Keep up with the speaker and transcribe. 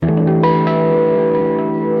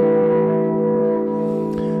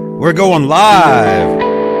We're going live.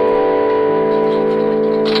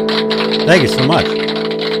 Thank you so much.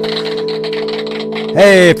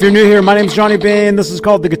 Hey, if you're new here, my name's Johnny Bean. This is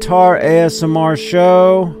called the Guitar ASMR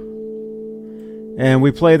Show. And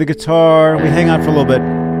we play the guitar. We hang out for a little bit.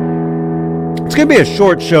 It's going to be a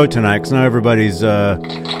short show tonight because not everybody's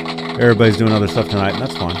doing other stuff tonight, and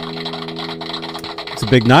that's fine. It's a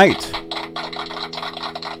big night.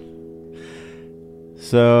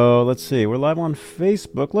 So let's see. We're live on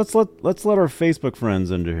Facebook. Let's let our Facebook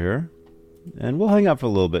friends into here, and we'll hang out for a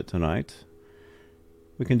little bit tonight.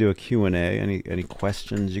 We can do a Q&A. Any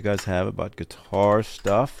questions you guys have about guitar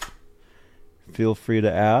stuff, feel free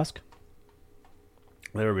to ask.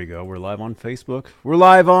 There we go. We're live on Facebook. We're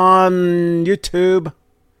live on YouTube.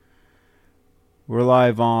 We're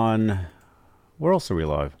live on... Where else are we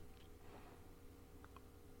live?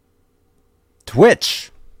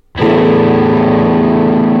 Twitch.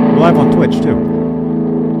 We're live on Twitch too.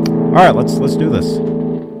 All right, let's do this.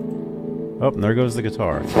 Oh, and there goes the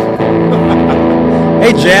guitar.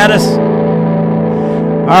 Hey, Jadis.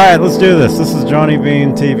 All right, let's do this. This is Johnny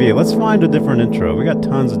Bean TV. Let's find a different intro. We got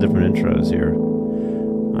tons of different intros here.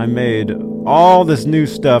 I made all this new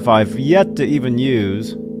stuff I've yet to even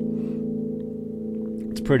use.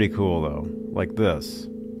 It's pretty cool though. Like this.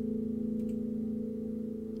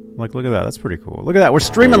 Like, look at that. That's pretty cool. Look at that. We're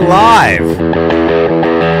streaming live.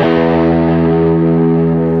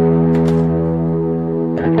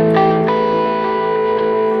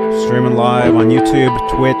 Streaming live on YouTube,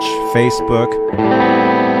 Twitch, Facebook.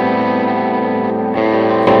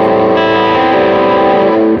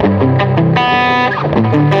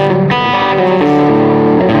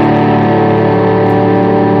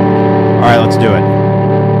 All right, let's do it.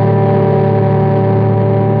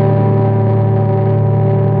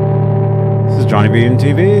 This is Johnny Bean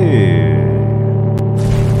TV.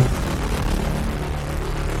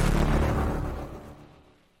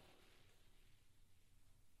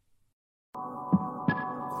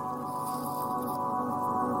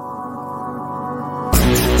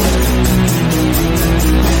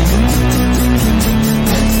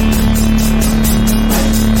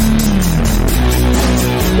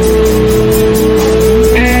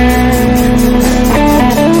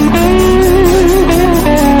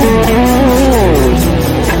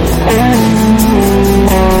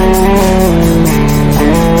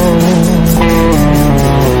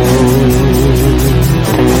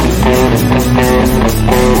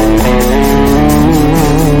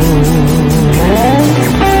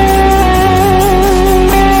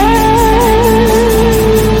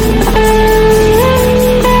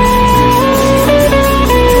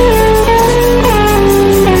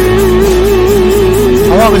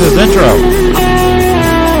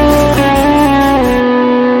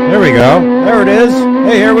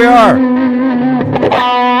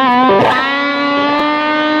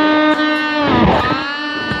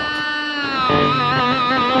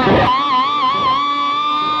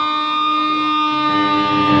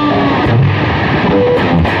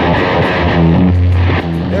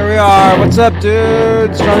 What's up,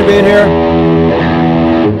 dudes? Johnny Bean here.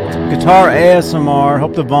 Guitar ASMR.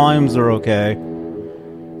 Hope the volumes are okay.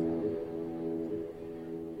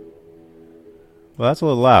 Well, that's a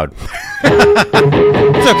little loud.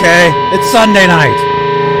 It's okay. It's Sunday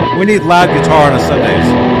night. We need loud guitar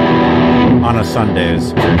on a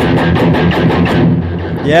Sundays.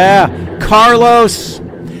 Yeah, Carlos.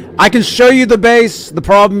 I can show you the bass. The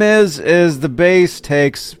problem is the bass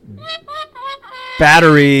takes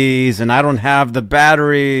batteries, and I don't have the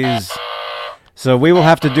batteries, so we will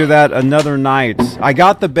have to do that another night. I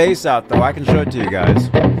got the bass out though. I can show it to you guys.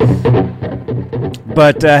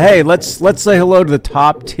 But hey, let's say hello to the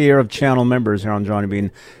top tier of channel members here on Johnny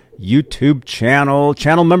Bean YouTube channel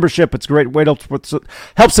membership. It's a great way to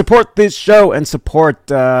help support this show and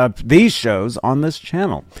support these shows on this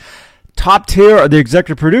channel. Top tier are the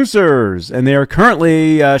executive producers, and they are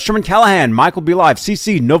currently Sherman Callahan, Michael B. Live,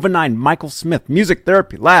 CC, Nova 9, Michael Smith, Music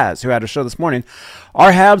Therapy, Laz, who had a show this morning,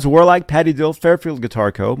 R-Habs, Warlike, Patty Dill, Fairfield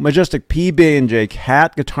Guitar Co., Majestic, PB&J,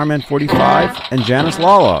 Cat, Guitarman 45, and Janice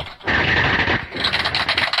Lala.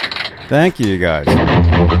 Thank you, guys.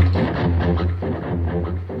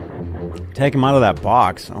 Take them out of that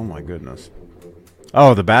box. Oh, my goodness.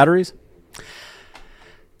 Oh, the batteries?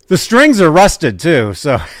 The strings are rusted, too,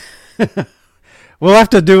 so... We'll have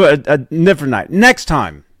to do a different night. Next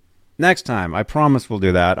time, I promise we'll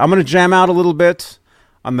do that. I'm going to jam out a little bit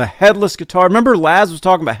on the headless guitar. Remember Laz was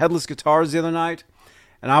talking about headless guitars the other night?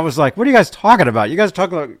 And I was like, what are you guys talking about? You guys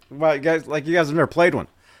talking about you guys like you guys have never played one.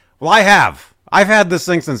 Well, I have. I've had this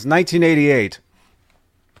thing since 1988.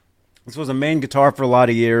 This was a main guitar for a lot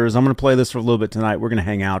of years. I'm going to play this for a little bit tonight. We're going to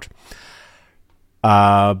hang out.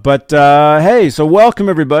 Hey, so welcome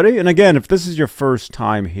everybody. And again, if this is your first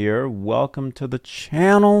time here, welcome to the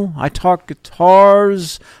channel. I talk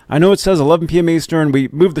guitars. I know it says 11 p.m. Eastern. We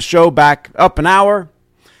moved the show back up an hour.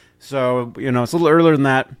 So, it's a little earlier than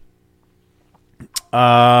that.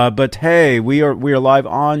 But hey, we are live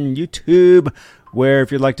on YouTube, where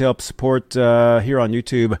if you'd like to help support here on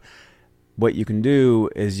YouTube, what you can do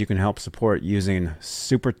is you can help support using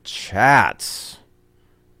Super Chats.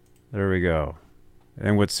 There we go.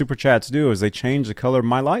 And what Super Chats do is they change the color of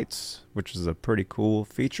my lights, which is a pretty cool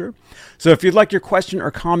feature. So if you'd like your question or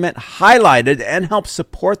comment highlighted and help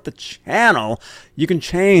support the channel, you can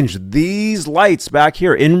change these lights back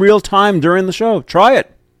here in real time during the show. Try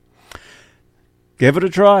it. Give it a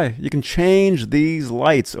try. You can change these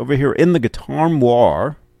lights over here in the Guitar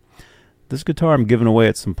Noir. This guitar I'm giving away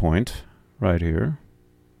at some point right here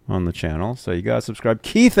on the channel. So you gotta subscribe.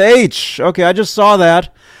 Keith H. Okay, I just saw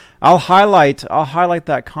that. I'll highlight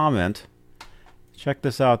that comment. Check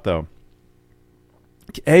this out though.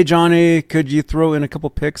 Hey Johnny, could you throw in a couple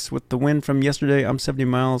pics with the win from yesterday? I'm 70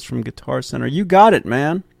 miles from Guitar Center. You got it,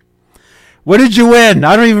 man. What did you win?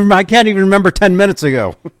 I can't even remember 10 minutes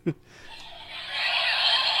ago.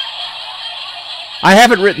 I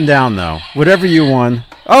have it written down though. Whatever you won.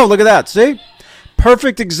 Oh, look at that. See?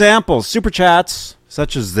 Perfect examples. Super chats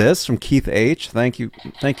such as this from Keith H. Thank you,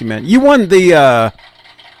 man. You won the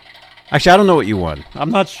actually, I don't know what you won.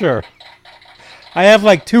 I'm not sure. I have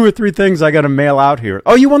like 2 or 3 things I got to mail out here.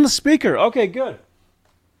 Oh, you won the speaker. Okay, good.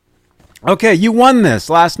 Okay, you won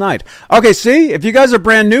this last night. Okay, see? If you guys are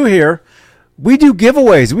brand new here, we do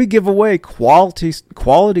giveaways. We give away quality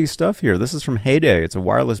stuff here. This is from Heyday. It's a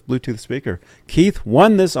wireless Bluetooth speaker. Keith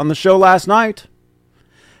won this on the show last night.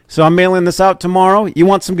 So I'm mailing this out tomorrow. You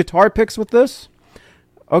want some guitar picks with this?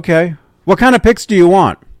 Okay. What kind of picks do you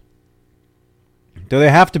want? Do they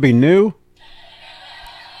have to be new?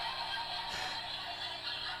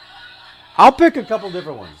 I'll pick a couple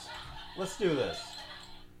different ones. Let's do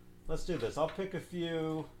this. I'll pick a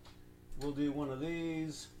few. We'll do one of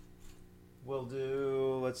these. We'll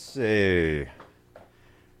do, let's see.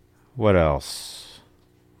 What else?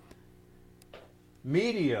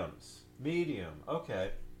 Mediums. Medium.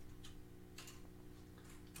 Okay.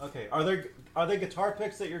 Okay. Are they guitar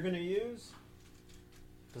picks that you're going to use?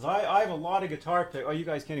 Because I have a lot of guitar picks. Oh, you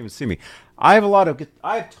guys can't even see me. I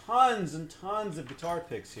have tons and tons of guitar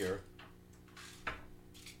picks here.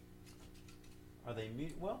 Are they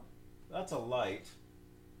well, that's a light.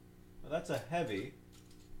 That's a heavy.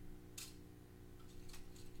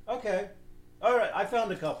 Okay. All right, I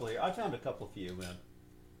found a couple here. I found a couple for you, man.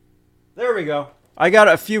 There we go. I got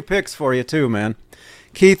a few picks for you too, man.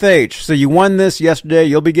 Keith H. So you won this yesterday.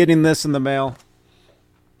 You'll be getting this in the mail.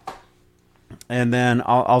 And then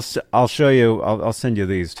I'll show you. I'll send you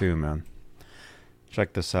these too, man.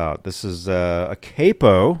 Check this out. This is a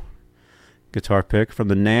capo guitar pick from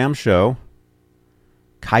the NAMM show.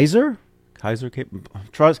 Kaiser capo.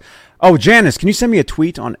 Trust. Oh, Janice, can you send me a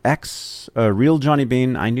tweet on X? Real Johnny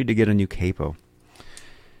Bean. I need to get a new capo.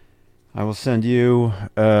 I will send you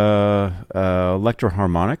Electro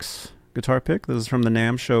Harmonics guitar pick. This is from the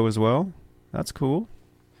NAMM show as well. That's cool.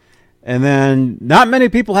 And then not many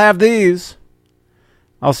people have these.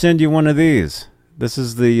 I'll send you one of these. This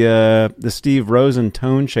is the Steve Rosen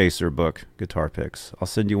Tone Chaser book, guitar picks. I'll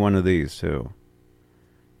send you one of these too.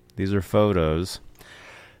 These are photos.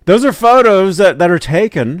 Those are photos that are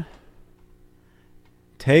taken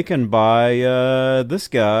by this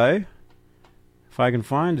guy. If I can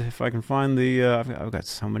find the I've got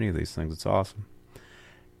so many of these things. It's awesome.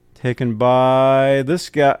 Taken by this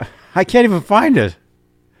guy. I can't even find it.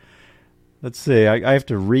 Let's see. I have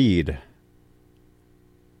to read.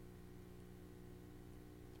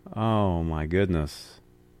 Oh, my goodness.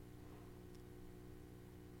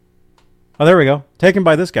 Oh, there we go. Taken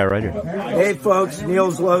by this guy right here. Hey, folks.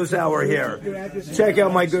 Niels Lozauer here. Check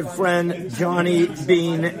out my good friend, Johnny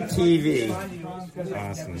Bean TV.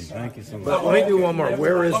 Awesome. Thank you so much. But let me do one more.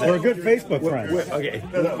 Where is it? We're good Facebook friends. Okay.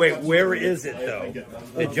 Wait, where is it, though?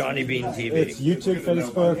 At Johnny Bean TV. It's YouTube,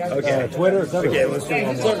 Facebook, okay. Twitter. It's everywhere. Okay, let's do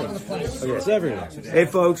one more. Okay. It's everywhere. Hey,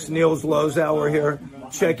 folks. Niels Lozauer here.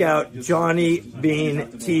 Check out Johnny Bean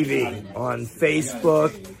TV on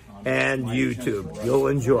Facebook and YouTube. You'll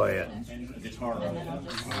enjoy it.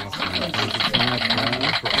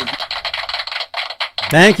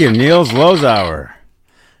 Thank you, Niels Lozauer.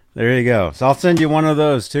 There you go. So I'll send you one of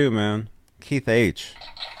those too, man. Keith H.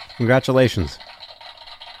 Congratulations.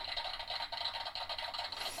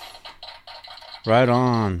 Right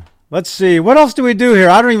on. Let's see. What else do we do here?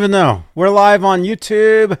 I don't even know. We're live on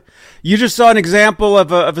YouTube. You just saw an example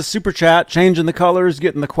of a super chat, changing the colors,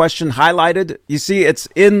 getting the question highlighted. You see, it's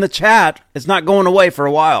in the chat. It's not going away for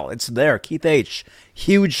a while. It's there. Keith H.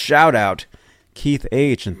 Huge shout out, Keith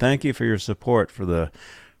H. And thank you for your support for the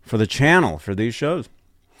channel, for these shows.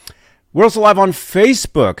 We're also live on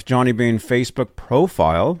Facebook. Johnny Bean Facebook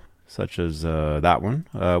profile, such as that one,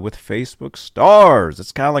 with Facebook stars.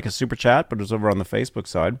 It's kind of like a super chat, but it's over on the Facebook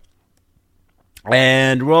side.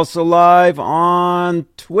 And we're also live on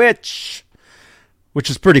Twitch, which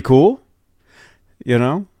is pretty cool. You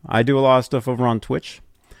know, I do a lot of stuff over on Twitch.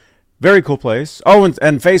 Very cool place. Oh, and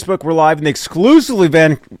Facebook, we're live in the exclusively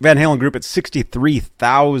Van Halen group at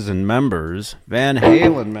 63,000 members. Van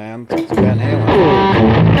Halen, man. Van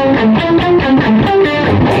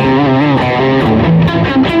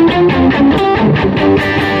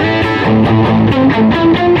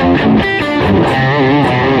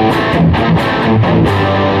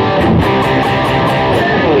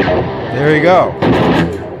There you go.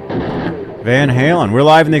 Van Halen. We're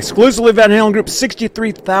live in the exclusively Van Halen group.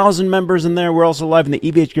 63,000 members in there. We're also live in the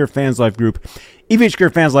EVH Gear Fans Live group. EVH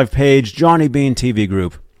Gear Fans Live page. Johnny Bean TV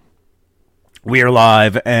group. We are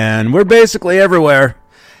live, and we're basically everywhere.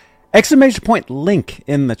 Exclamation point link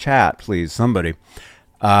in the chat, please, somebody.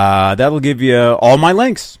 That'll give you all my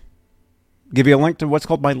links. Give you a link to what's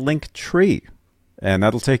called my link tree. And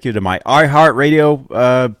that'll take you to my iHeartRadio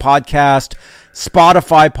podcast,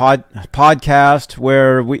 Spotify podcast,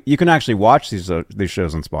 where you can actually watch these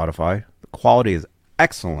shows on Spotify. The quality is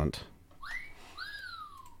excellent.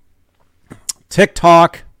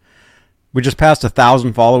 TikTok. We just passed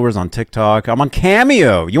 1,000 followers on TikTok. I'm on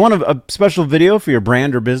Cameo. You want a special video for your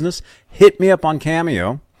brand or business? Hit me up on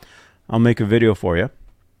Cameo. I'll make a video for you.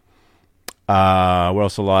 We're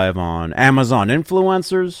also live on Amazon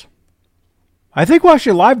Influencers. I think we're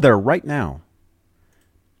actually live there right now.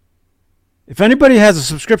 If anybody has a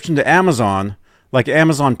subscription to Amazon, like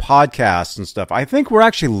Amazon Podcasts and stuff, I think we're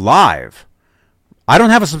actually live. I don't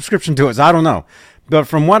have a subscription to it, so I don't know. But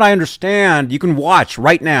from what I understand, you can watch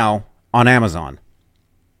right now on Amazon.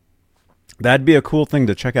 That'd be a cool thing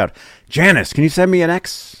to check out. Janice, can you send me an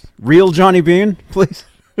X? Real Johnny Bean, please?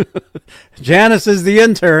 Janice is the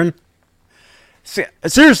intern.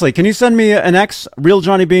 Seriously, can you send me an X, Real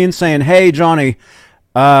Johnny Bean, saying, hey, Johnny,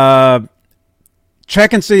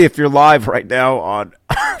 check and see if you're live right now on,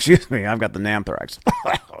 excuse me, I've got the Namthrax,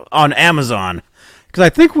 on Amazon. Because I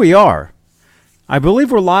think we are. I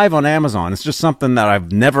believe we're live on Amazon. It's just something that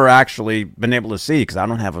I've never actually been able to see because I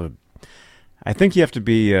don't have I think you have to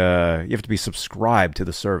be subscribed to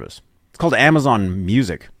the service. It's called Amazon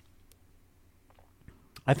Music.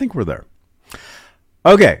 I think we're there.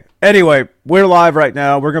 Okay. Anyway, we're live right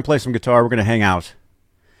now. We're going to play some guitar. We're going to hang out.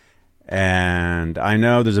 And I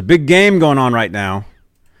know there's a big game going on right now.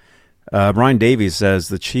 Brian Davies says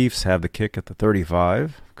the Chiefs have the kick at the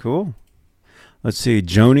 35. Cool. Let's see.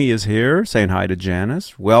 Joni is here saying hi to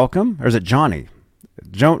Janice. Welcome. Or is it Johnny?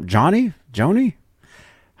 Johnny? Joni?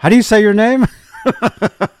 How do you say your name?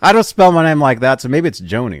 I don't spell my name like that, so maybe it's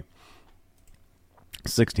Joni.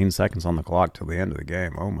 16 seconds on the clock till the end of the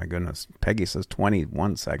game. Oh, my goodness. Peggy says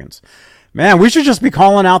 21 seconds. Man, we should just be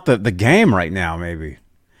calling out the game right now, maybe.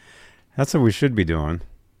 That's what we should be doing.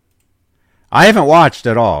 I haven't watched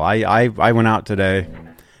at all. I went out today,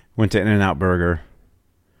 went to In-N-Out Burger,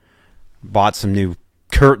 bought some new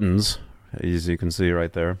curtains, as you can see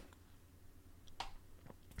right there.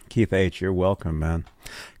 Keith H., you're welcome, man.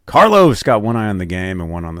 Carlos got one eye on the game and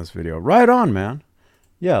one on this video. Right on, man.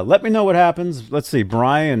 Yeah, let me know what happens. Let's see.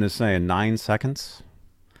 Brian is saying 9 seconds.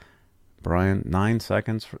 Brian, 9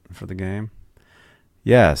 seconds for the game.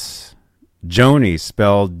 Yes. Joni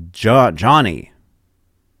spelled Johnny.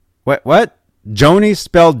 What? Joni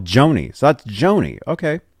spelled Joni. So that's Joni.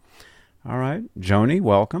 Okay. All right. Joni,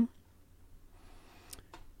 welcome.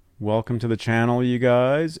 Welcome to the channel, you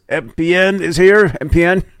guys. MPN is here.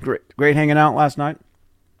 MPN, great hanging out last night.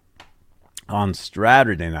 On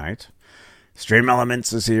Saturday night. Stream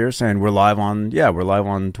Elements is here saying we're live on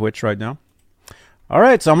Twitch right now. All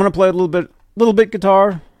right, so I'm going to play a little bit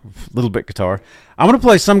guitar. I'm going to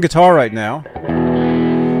play some guitar right now.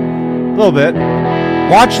 A little bit.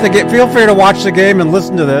 Feel free to watch the game and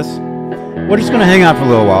listen to this. We're just going to hang out for a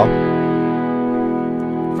little while.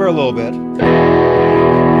 For a little bit.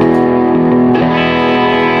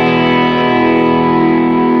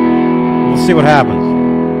 We'll see what happens.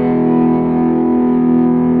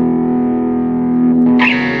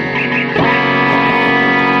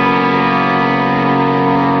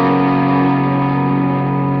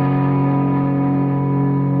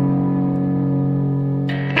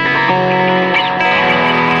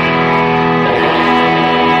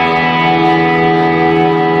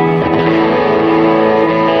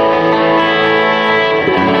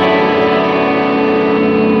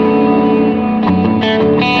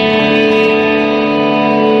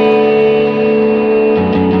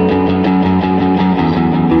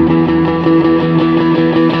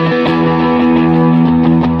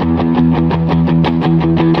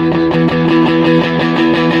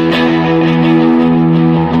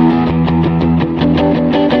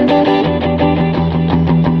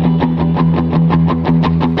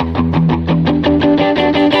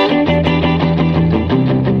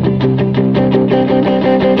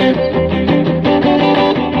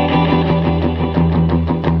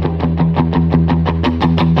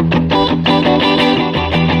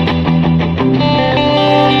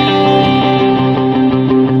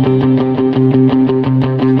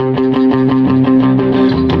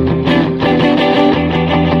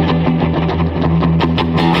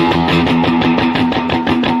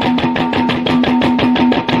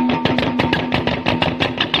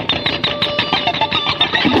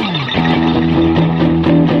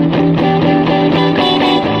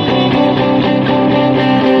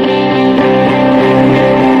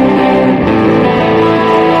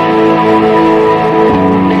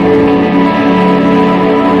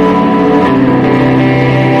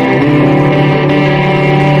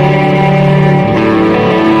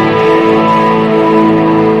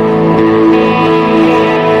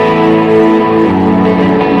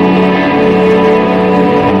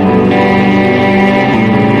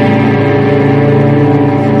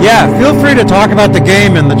 to talk about the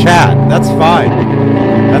game in the chat. That's fine.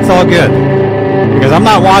 That's all good. Because I'm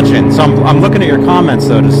not watching, so I'm looking at your comments,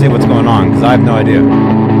 though, to see what's going on, because I have no idea.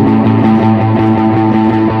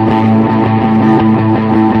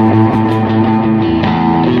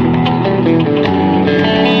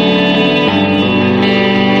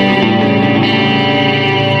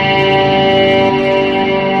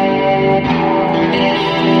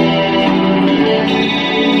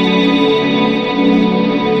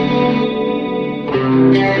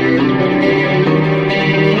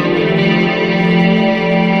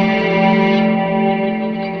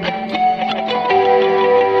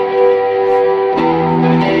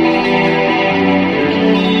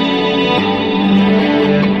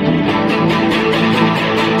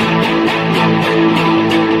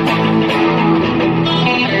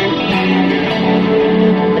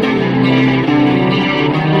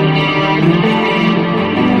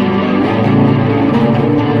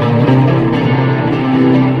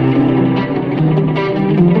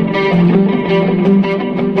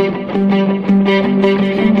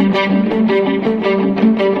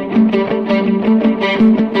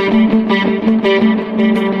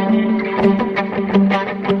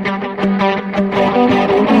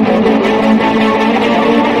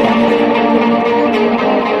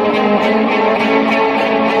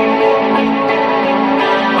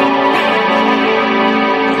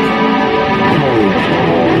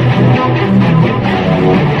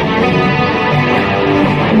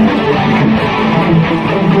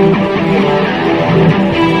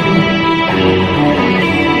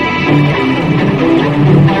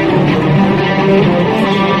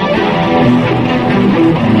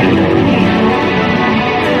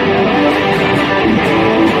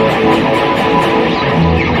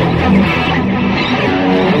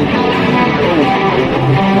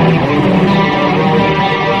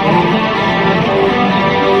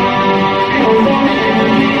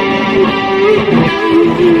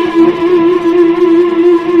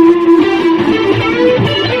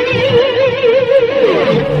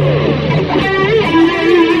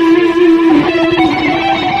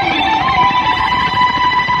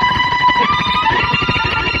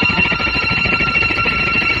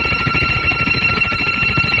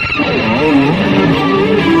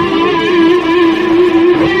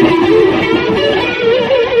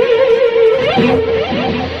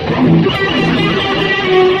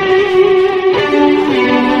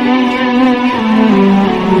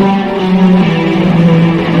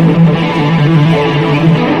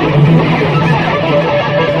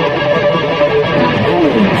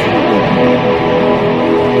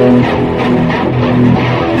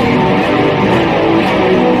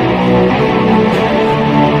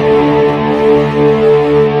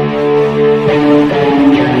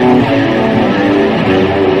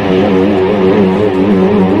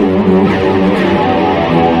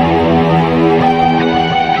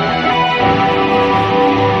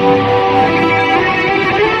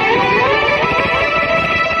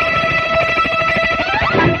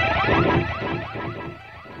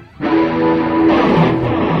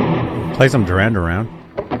 Play some Duran Duran.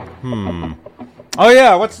 Oh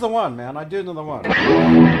yeah, what's the one, man? I do know the one.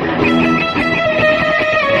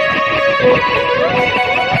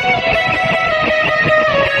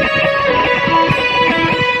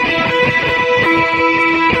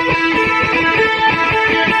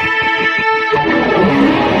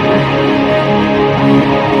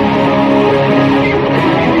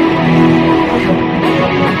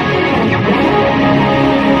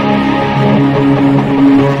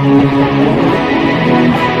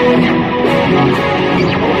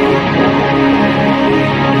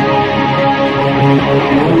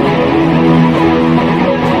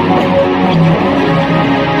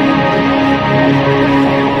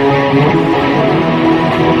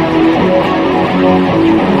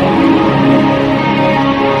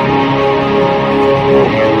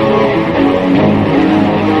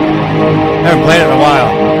 Haven't played it in a while.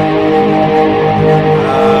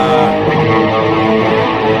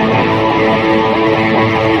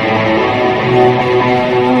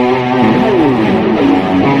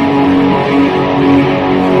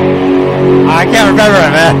 I can't remember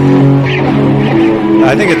it, man.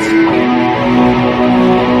 I think it's...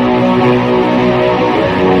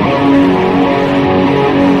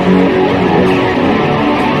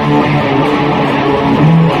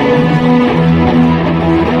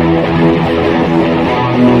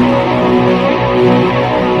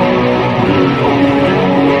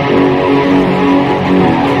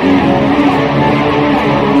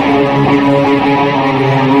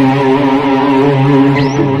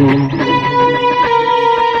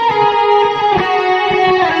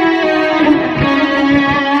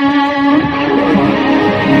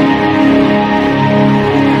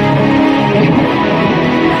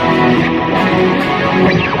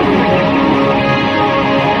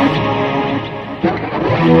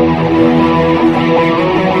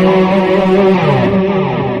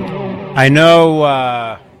 I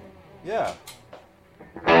know, yeah.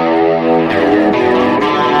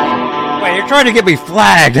 Wait, you're trying to get me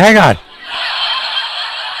flagged. Hang on.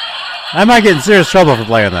 I might get in serious trouble for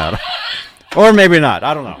playing that. Or maybe not.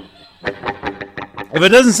 I don't know. If it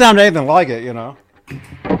doesn't sound anything like it, you know.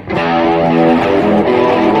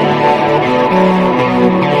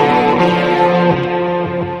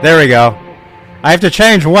 There we go. I have to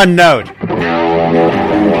change one note.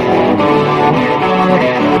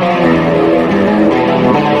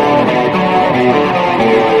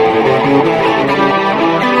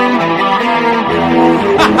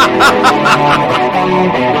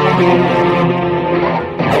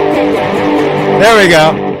 There we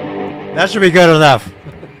go. That should be good enough.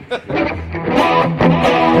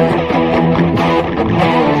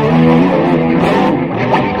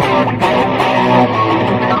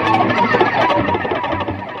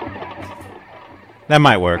 That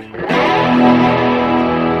might work.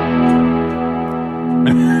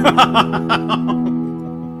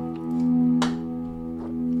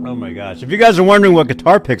 Oh my gosh. If you guys are wondering what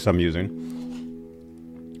guitar picks I'm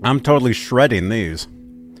using, I'm totally shredding these.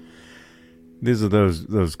 These are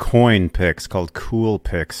those coin picks called Cool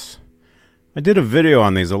Picks. I did a video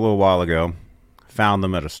on these a little while ago. Found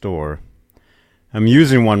them at a store. I'm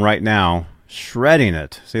using one right now, shredding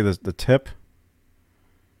it. See the tip?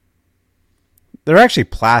 They're actually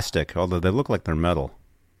plastic, although they look like they're metal.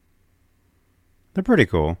 They're pretty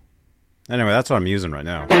cool. Anyway, that's what I'm using right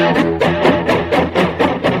now.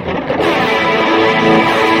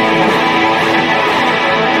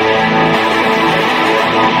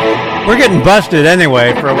 We're getting busted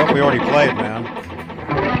anyway for what we already played, man.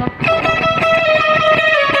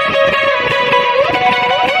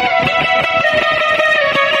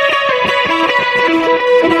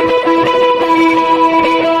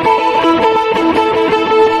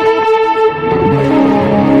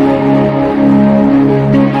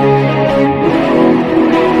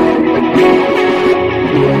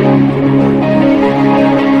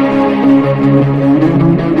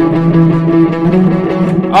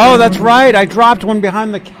 Oh, that's right. I dropped one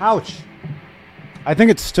behind the couch. I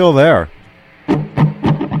think it's still there.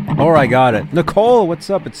 Or I got it. Nicole, what's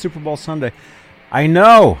up? It's Super Bowl Sunday. I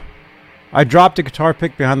know. I dropped a guitar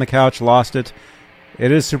pick behind the couch, lost it.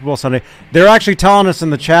 It is Super Bowl Sunday. They're actually telling us in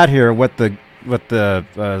the chat here what the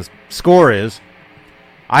score is.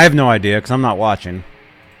 I have no idea because I'm not watching.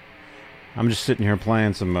 I'm just sitting here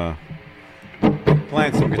playing some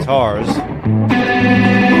guitars.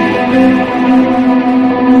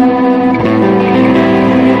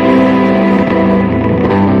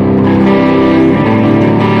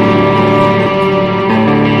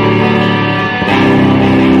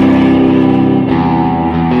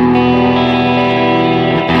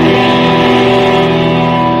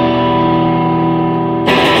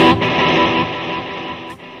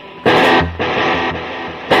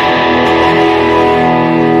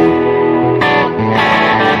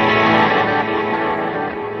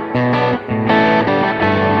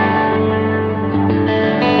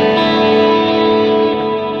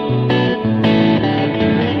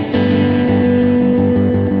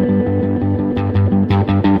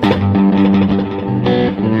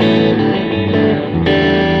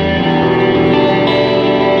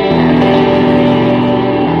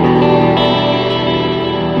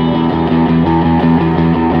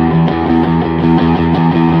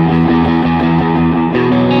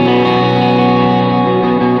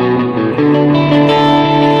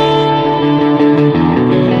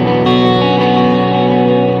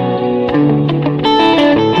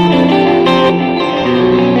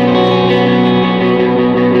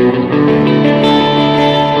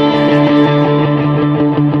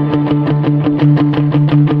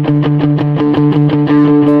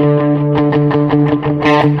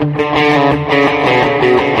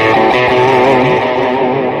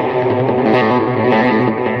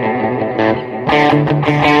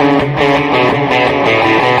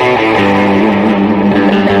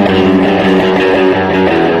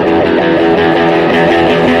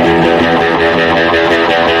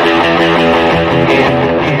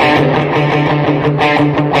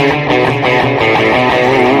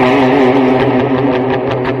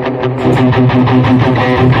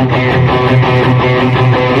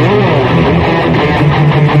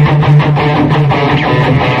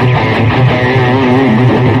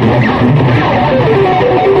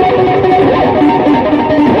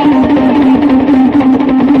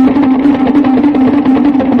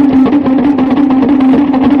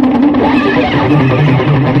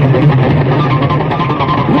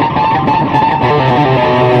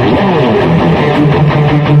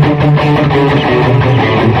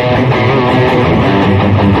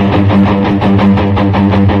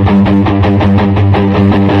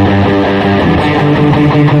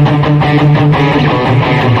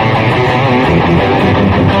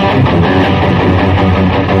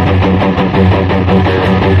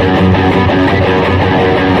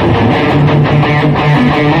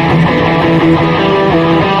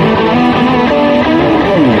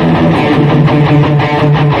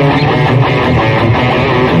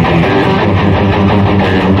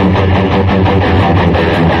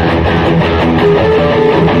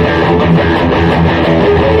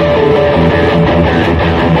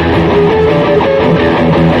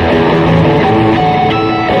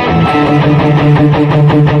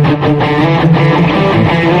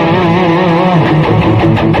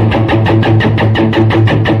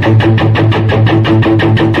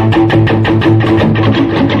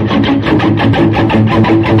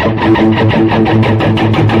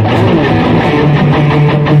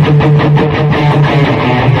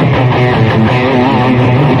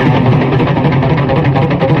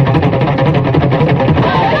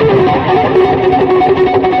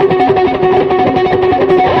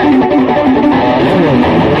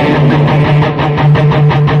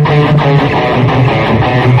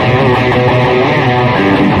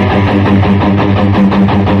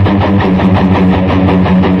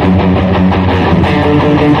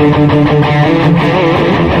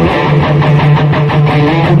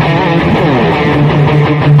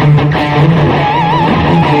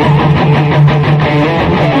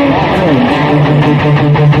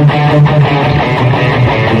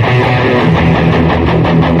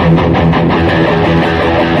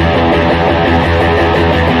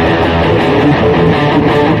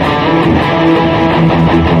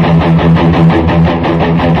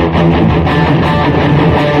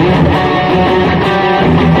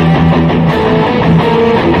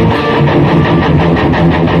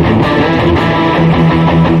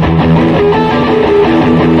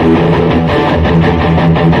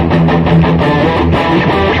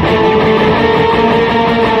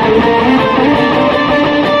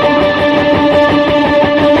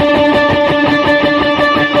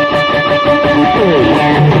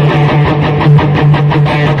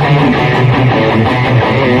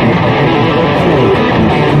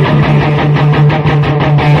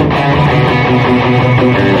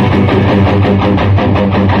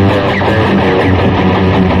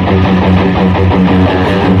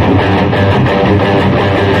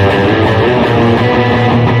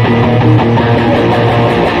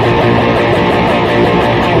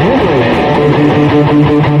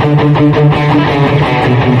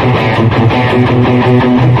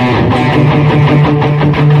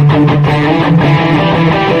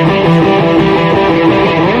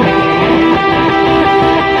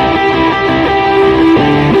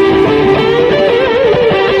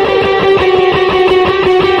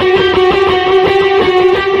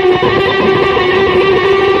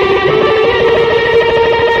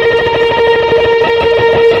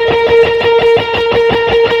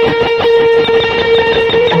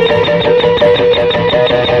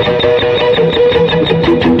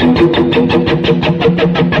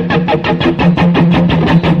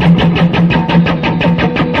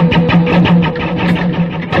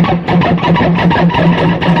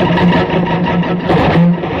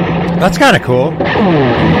 That's kind of cool.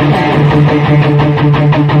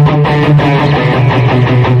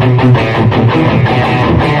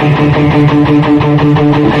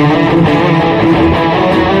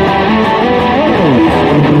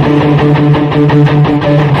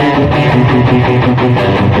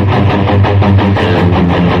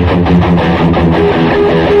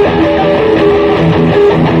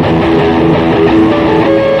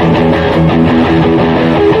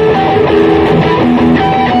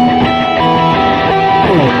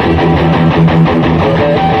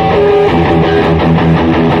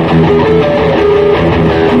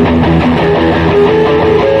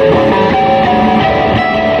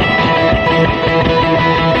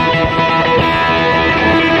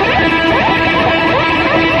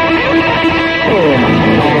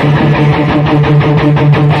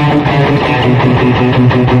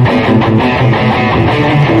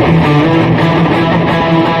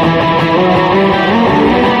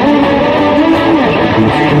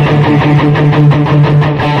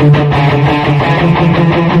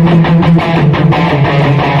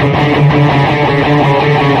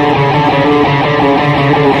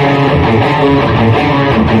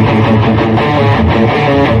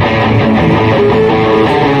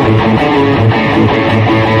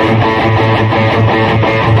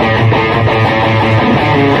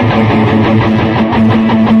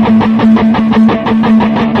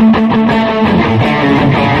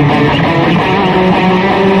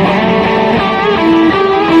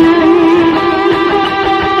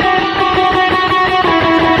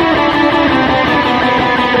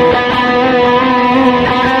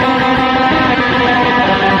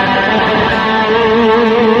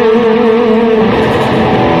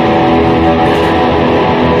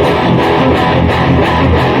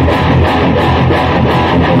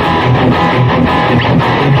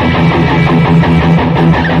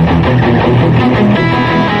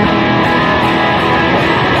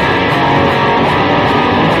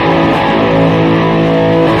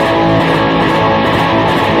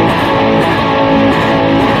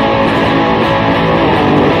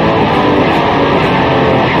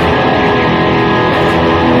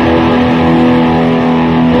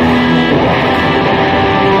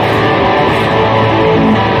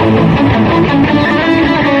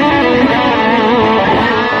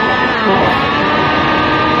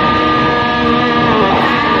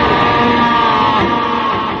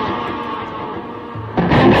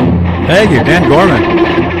 Thank you, Dan Gorman.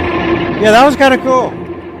 Yeah, that was kind of cool.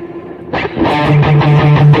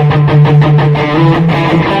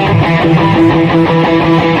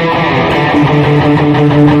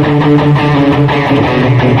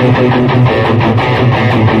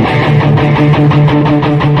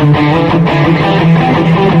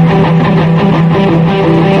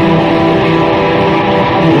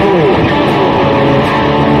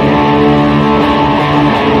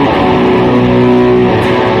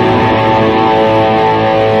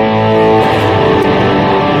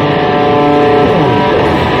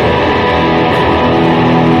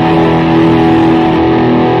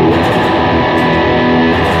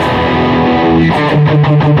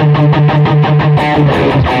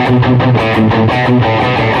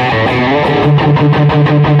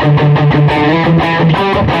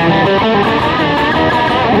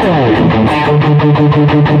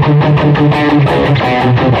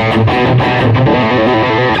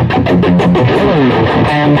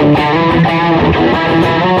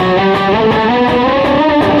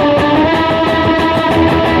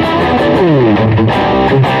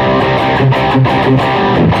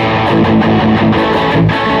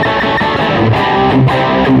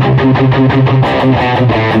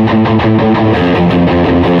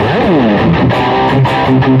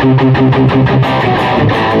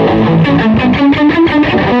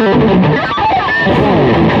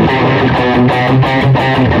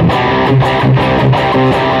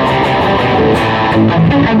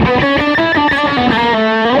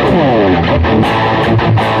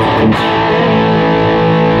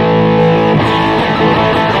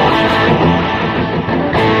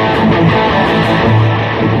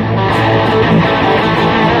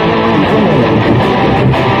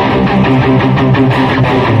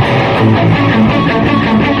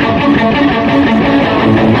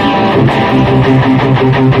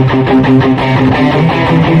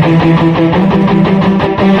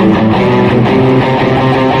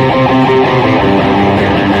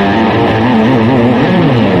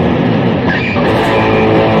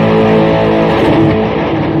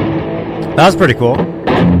 That was pretty cool.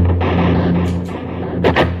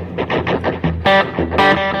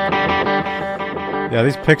 Yeah,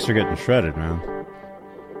 these picks are getting shredded, man.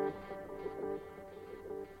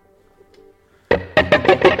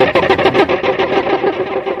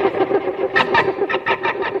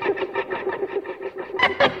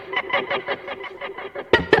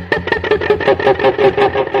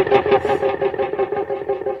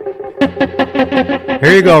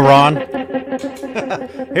 Here you go, Ron.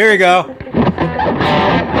 Here you go.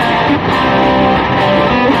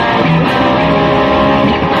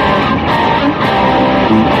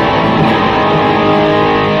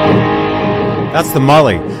 That's the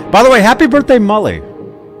Mully. By the way, happy birthday, Mully.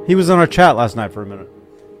 He was on our chat last night for a minute.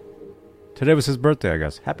 Today was his birthday, I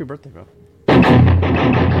guess. Happy birthday, bro.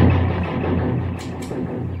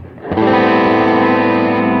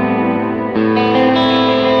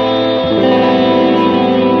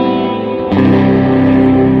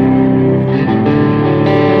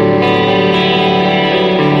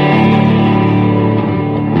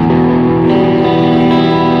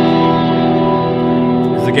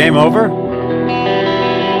 Is the game over?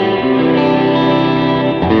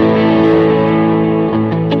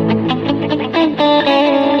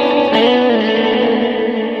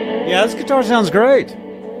 Yeah, this guitar sounds great.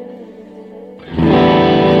 And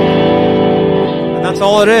that's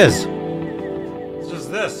all it is. It's just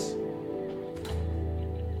this.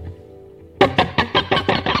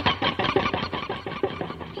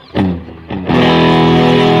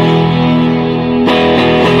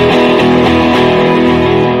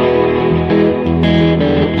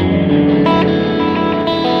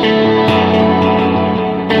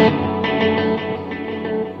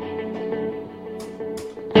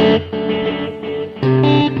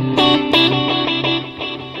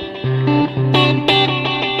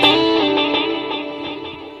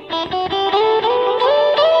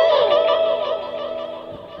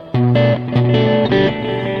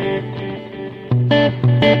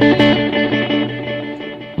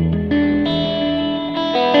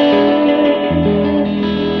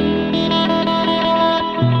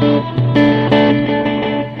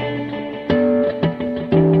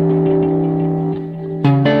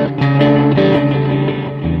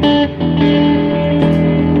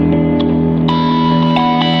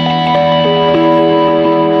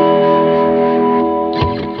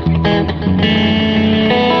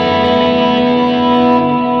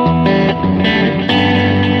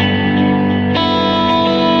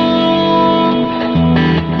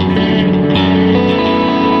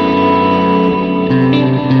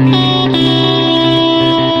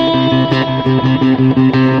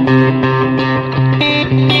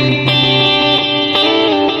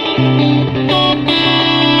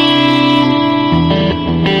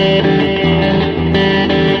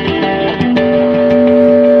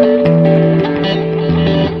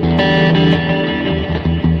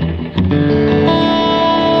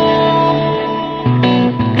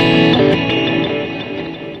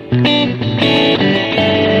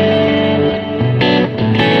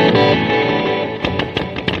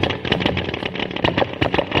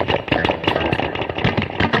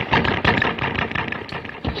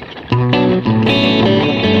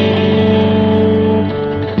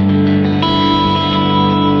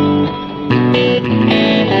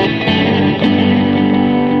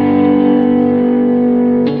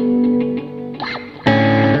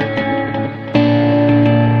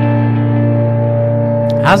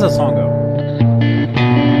 How's that song go?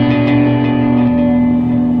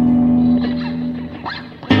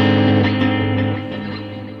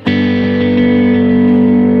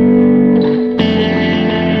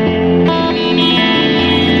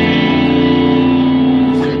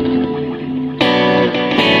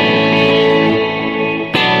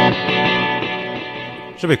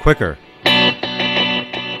 Should be quicker.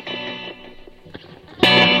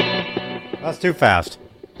 That's too fast.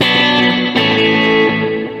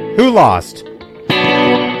 Who lost?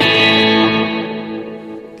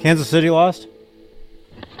 Kansas City lost?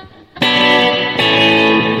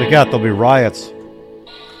 Look out, there'll be riots.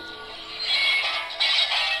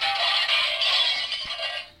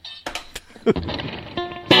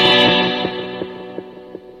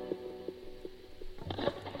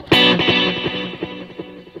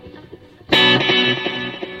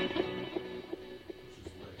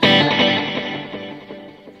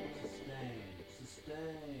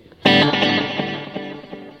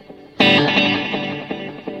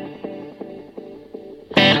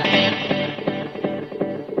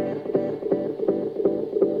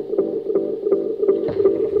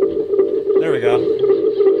 There we go.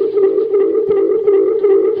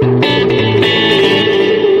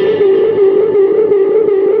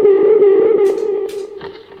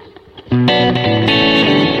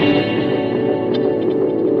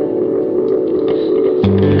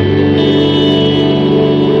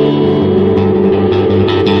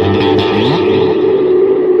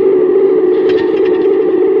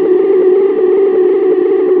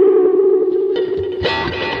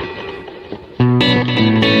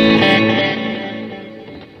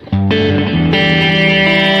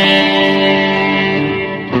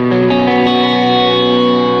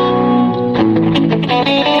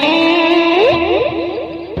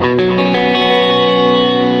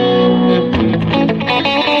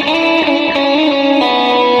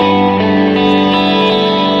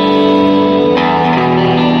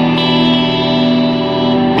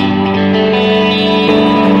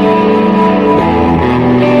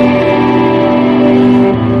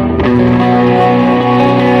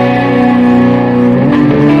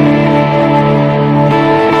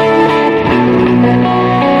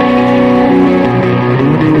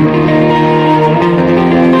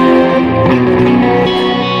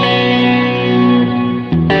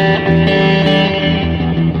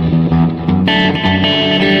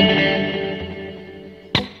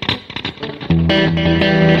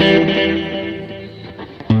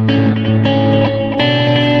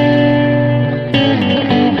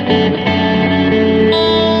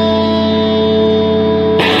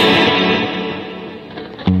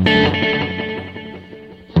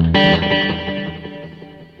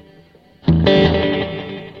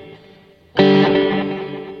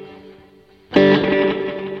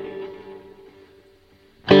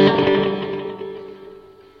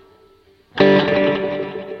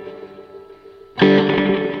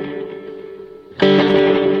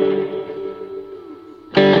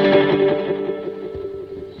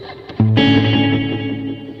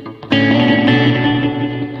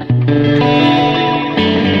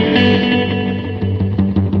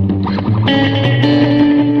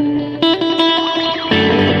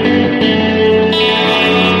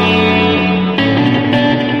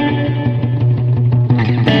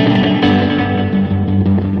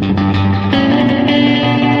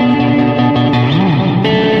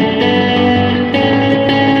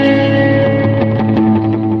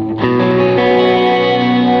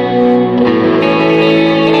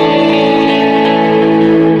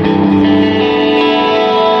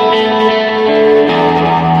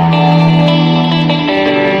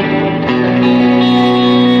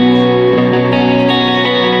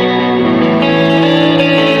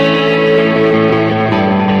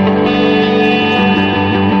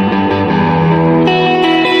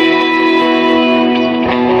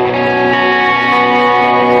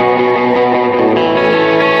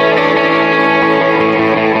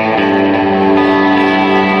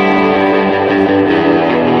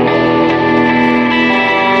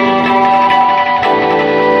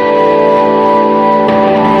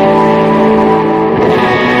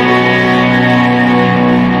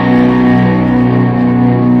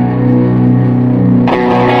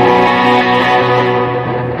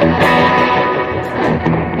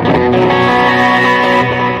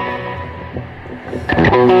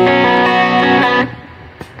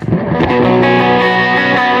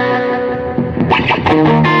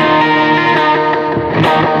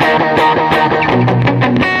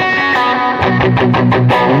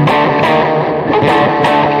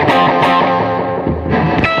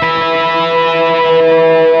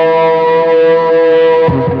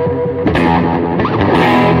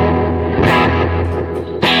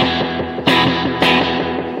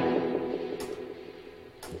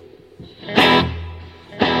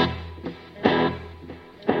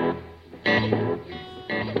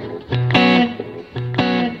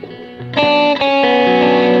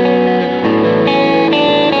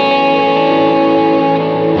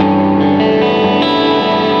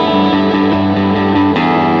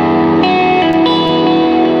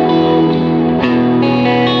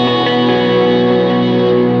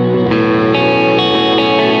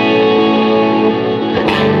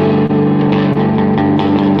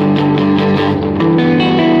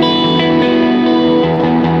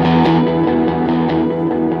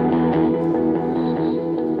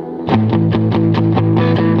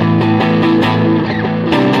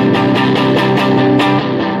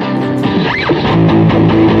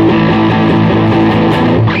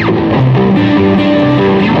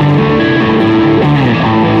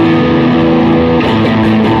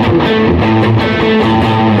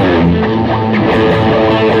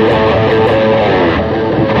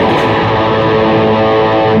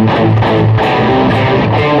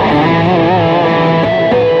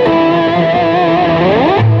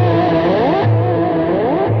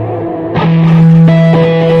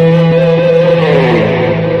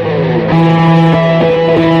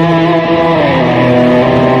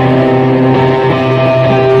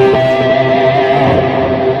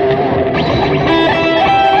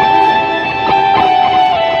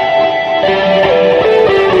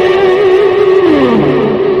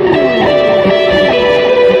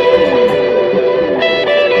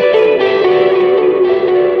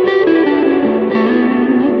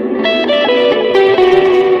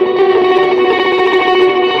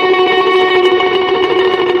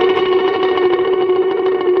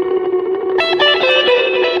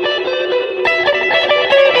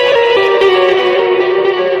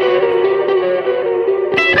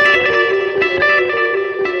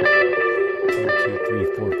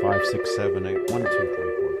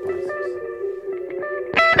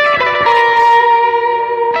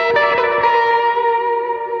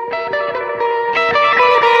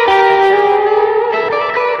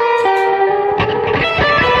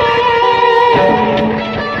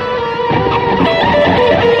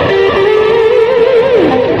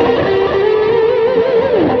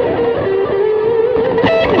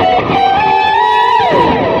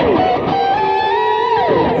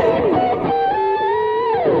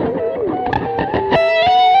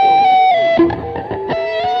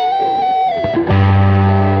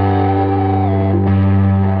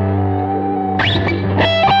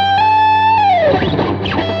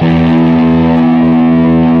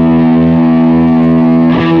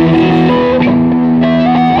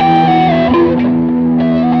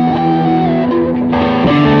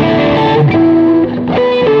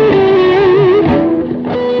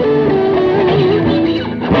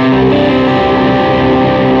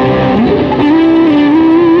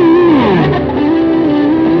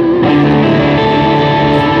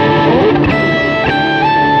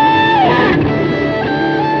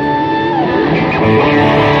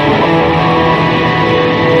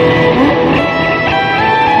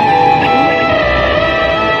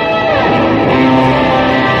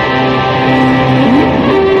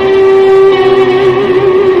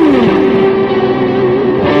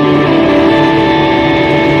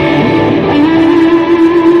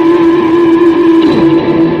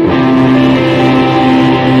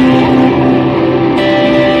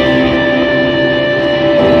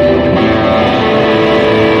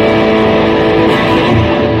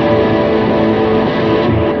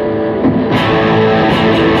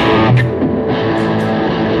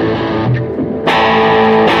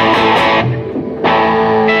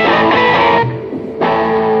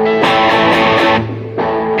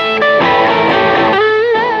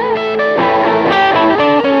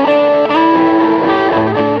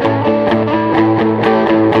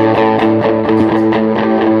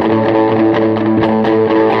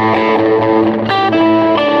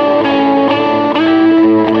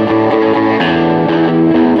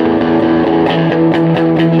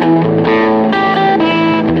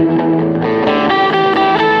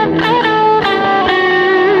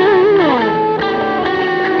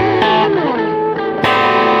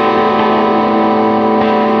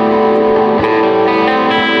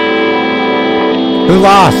 Who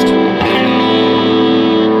lost?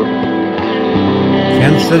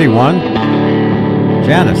 Kansas City won?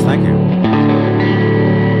 Janice, thank you.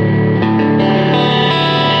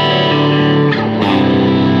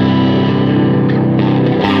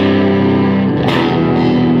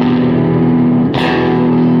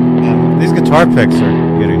 Man, these guitar picks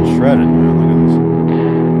are getting shredded, man. Look at this.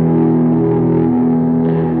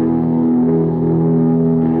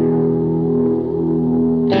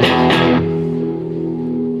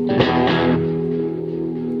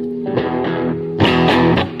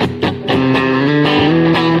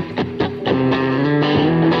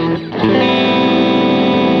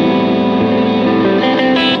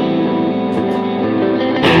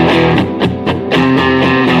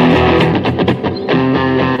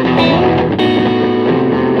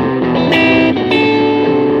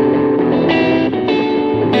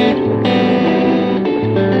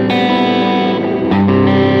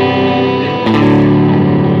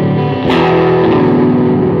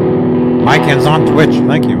 Mike is on Twitch.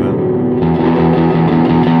 Thank you, man.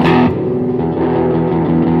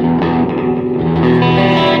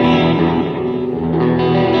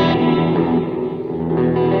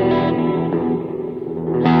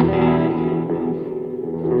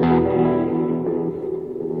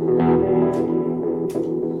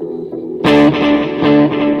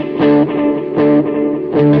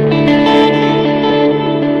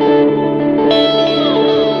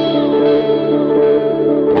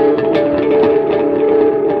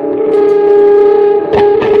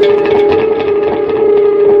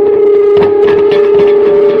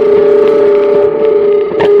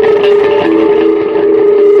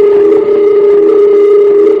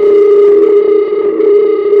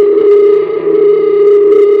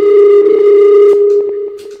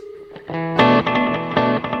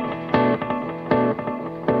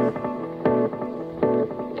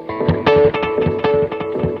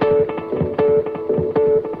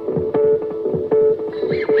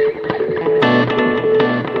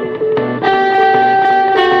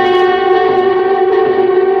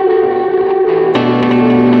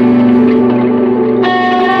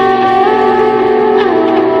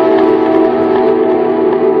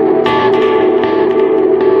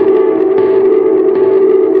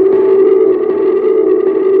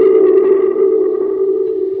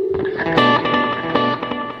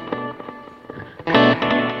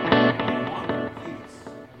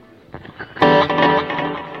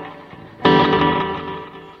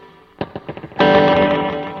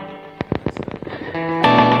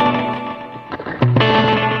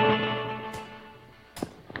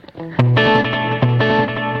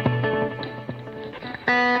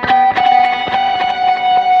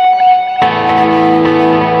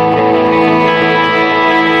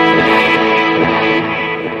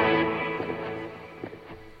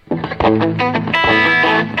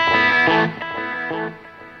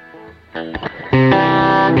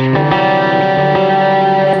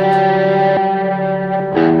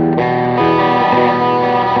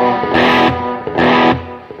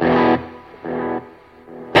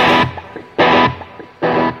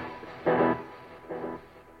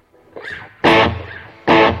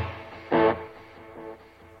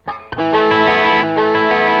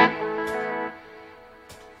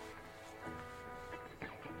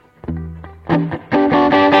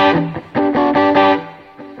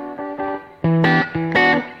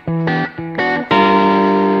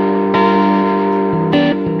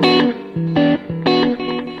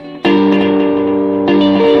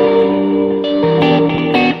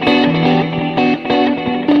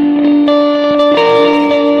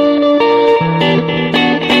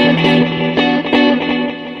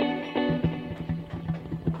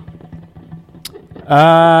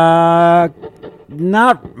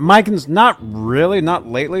 Mike's not really, not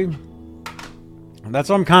lately. That's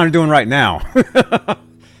what I'm kind of doing right now.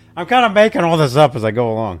 I'm kind of making all this up as I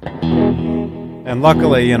go along. And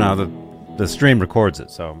luckily, you know, the stream records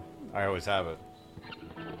it, so I always have it.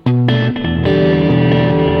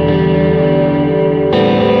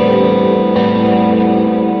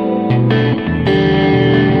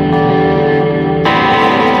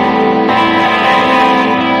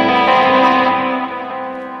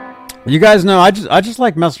 You guys know I just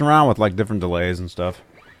like messing around with like different delays and stuff.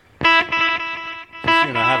 Just,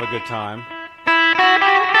 you know, have a good time.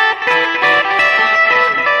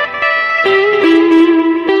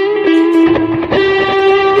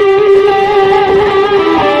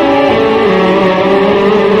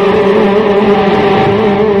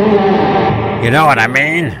 You know what I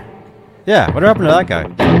mean? Yeah, what happened to that guy?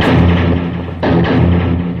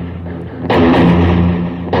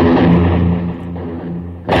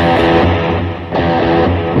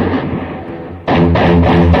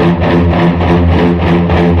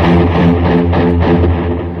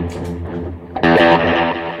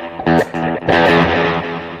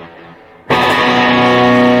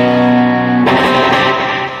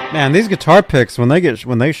 Man, these guitar picks when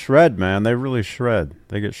they shred, man, they really shred.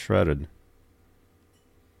 They get shredded.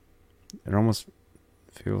 It almost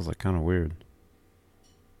feels like kind of weird.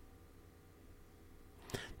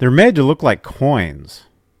 They're made to look like coins,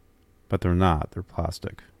 but they're not. They're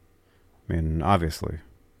plastic. I mean, obviously.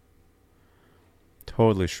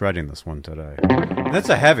 Totally shredding this one today. And that's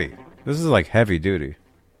a heavy. This is like heavy duty.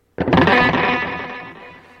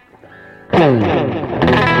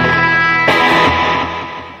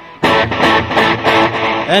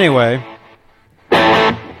 Anyway.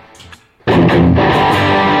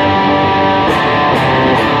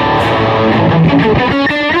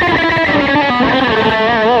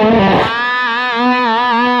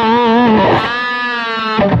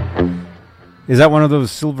 Is that one of those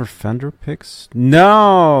silver Fender picks?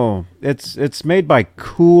 No, it's made by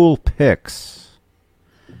Cool Picks.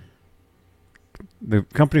 The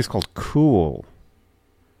company's called Cool.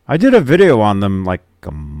 I did a video on them like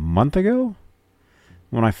a month ago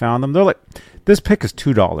when I found them. They're like, this pick is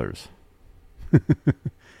 $2. It's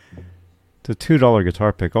a $2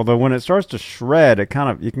 guitar pick. Although when it starts to shred, you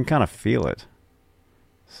can kind of feel it.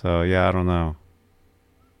 So yeah, I don't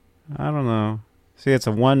know. See, it's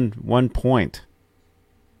a one point.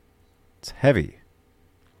 It's heavy.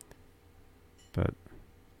 But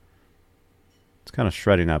it's kind of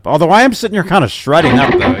shredding up. Although I am sitting here kind of shredding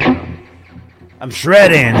up, though. You know. I'm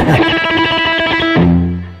shredding.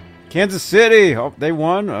 Kansas City. Oh, they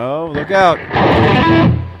won. Oh, look out.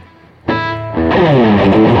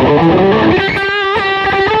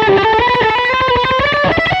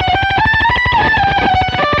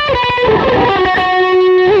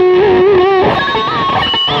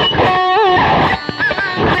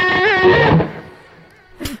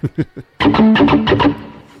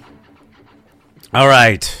 All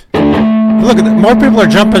right. Look at that. More people are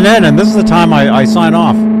jumping in, and this is the time I sign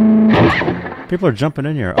off. People are jumping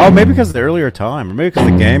in here. Oh, maybe because of the earlier time, or maybe because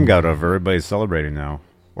the game got over. Everybody's celebrating now,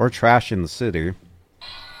 or trashing the city.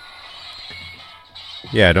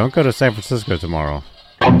 Yeah, don't go to San Francisco tomorrow.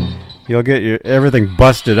 You'll get everything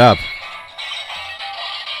busted up.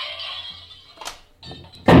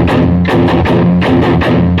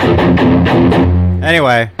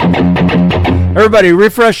 Anyway, everybody,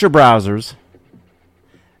 refresh your browsers,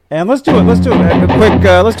 and let's do it. Let's do a quick.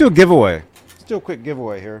 Let's do a giveaway. Let's do a quick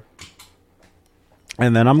giveaway here,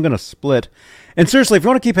 and then I'm gonna split. And seriously, if you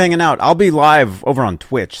want to keep hanging out, I'll be live over on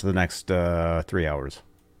Twitch the next 3 hours,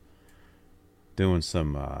 doing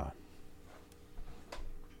some of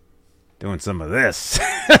this.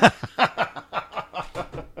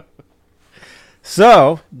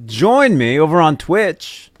 So join me over on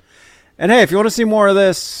Twitch. And hey, if you want to see more of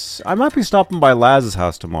this, I might be stopping by Laz's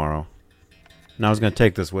house tomorrow. And I was going to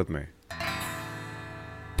take this with me.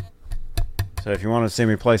 So if you want to see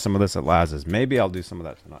me play some of this at Laz's, maybe I'll do some of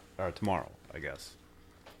that tonight, or tomorrow, I guess.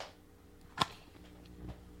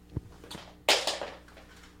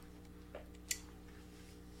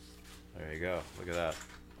 There you go. Look at that.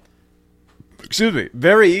 Excuse me.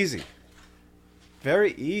 Very easy.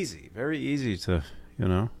 Very easy. Very easy to, you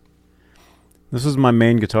know. This was my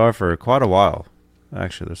main guitar for quite a while.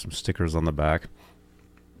 Actually, there's some stickers on the back.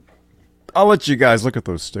 I'll let you guys look at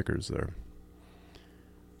those stickers there.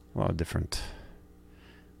 A lot of different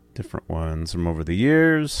ones from over the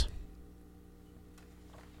years.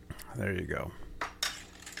 There you go.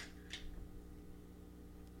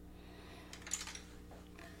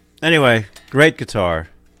 Anyway, great guitar.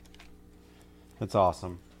 That's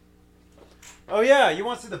awesome. Oh yeah, you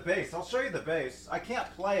want to see the bass? I'll show you the bass. I can't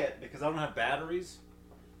play it because I don't have batteries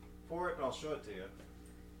for it, but I'll show it to you.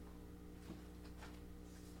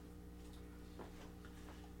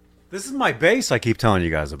 This is my bass I keep telling you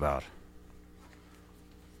guys about.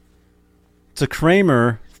 It's a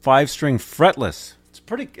Kramer 5-string fretless.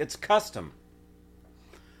 It's custom.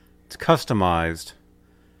 It's customized.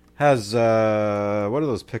 Has what are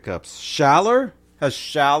those pickups? Schaller? Has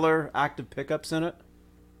Schaller active pickups in it.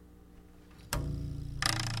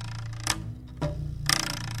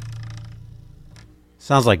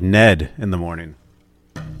 Sounds like Ned in the morning.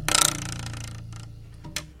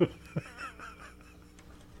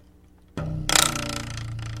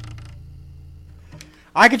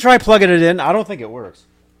 I could try plugging it in. I don't think it works.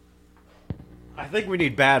 I think we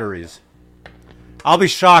need batteries. I'll be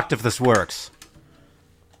shocked if this works.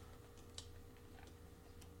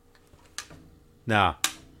 Nah,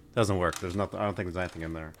 doesn't work. There's nothing. I don't think there's anything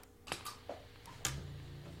in there.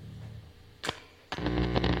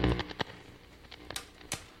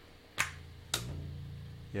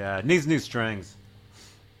 Yeah, it needs new strings.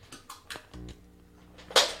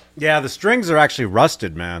 Yeah, the strings are actually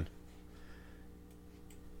rusted, man.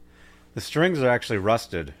 The strings are actually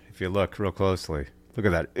rusted. if you look real closely. Look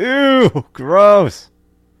at that. Ew, gross.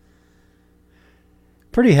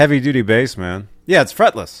 Pretty heavy-duty bass, man. Yeah, it's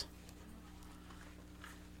fretless.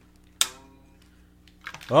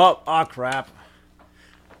 Oh, crap.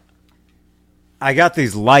 I got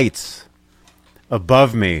these lights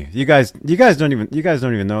above me. You guys don't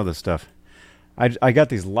even know this stuff. I got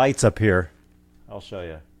these lights up here. I'll show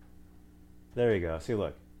you. There you go. See,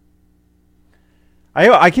 look.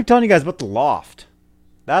 I keep telling you guys about the loft.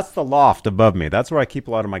 That's the loft above me. That's where I keep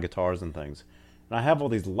a lot of my guitars and things. And I have all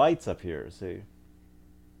these lights up here, see?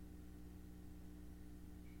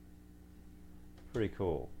 Pretty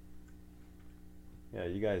cool. Yeah,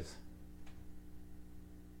 you guys.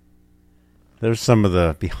 There's some of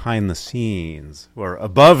the behind the scenes, or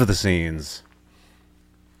above the scenes.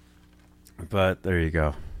 But there you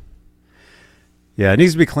go. Yeah, it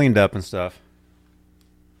needs to be cleaned up and stuff.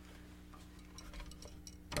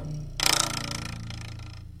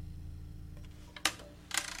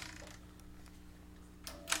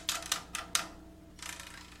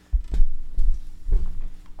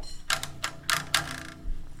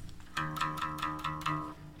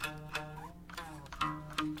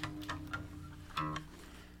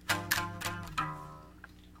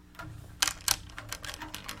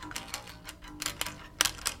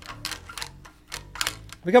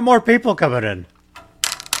 We got more people coming in.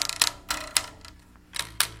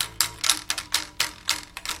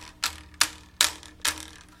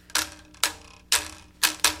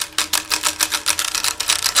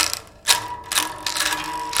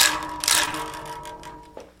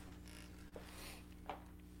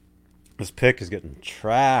 This pick is getting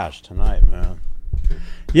trashed tonight, man.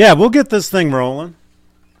 Yeah, we'll get this thing rolling.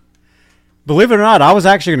 Believe it or not, I was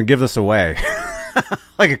actually going to give this away.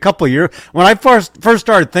 Like a couple of years. When I first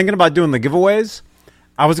started thinking about doing the giveaways,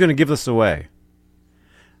 I was going to give this away.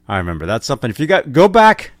 I remember. That's something. If you go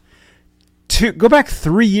back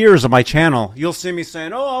 3 years of my channel, you'll see me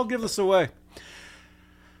saying, "Oh, I'll give this away."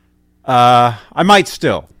 I might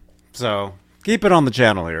still. So keep it on the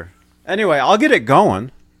channel here. Anyway, I'll get it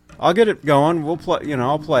going. We'll play.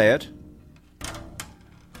 I'll play it.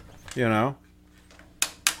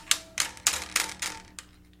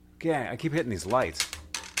 Yeah, I keep hitting these lights.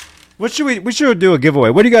 What should we should do a giveaway.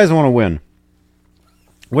 What do you guys want to win?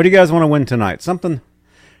 What do you guys want to win tonight? Something.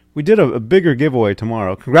 We did a bigger giveaway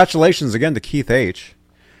tomorrow. Congratulations again to Keith H.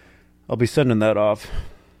 I'll be sending that off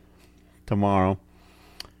tomorrow.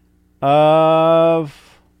 I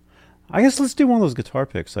guess let's do one of those guitar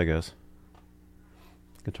picks, I guess.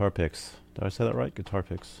 Guitar picks. Did I say that right? Guitar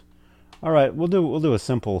picks. All right, we'll do a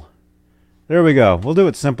simple. There we go. We'll do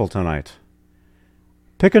it simple tonight.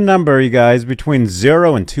 Pick a number, you guys, between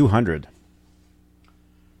 0 and 200.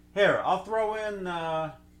 Here, I'll throw in...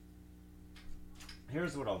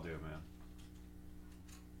 here's what I'll do, man.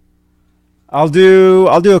 I'll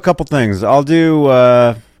do a couple things. I'll do...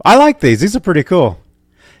 I like these. These are pretty cool.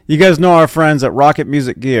 You guys know our friends at Rocket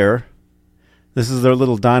Music Gear. This is their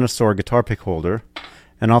little dinosaur guitar pick holder.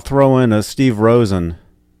 And I'll throw in a Steve Rosen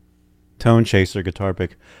Tone Chaser guitar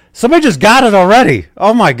pick. Somebody just got it already.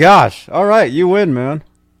 Oh, my gosh. All right, you win, man.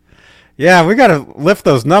 Yeah, we got to lift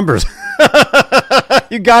those numbers.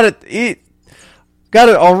 You got it. Got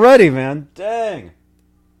it already, man. Dang.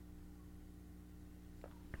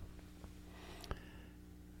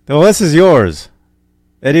 Well, this is yours.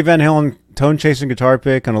 Eddie Van Halen Tone Chasing guitar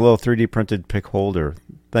pick and a little 3D printed pick holder.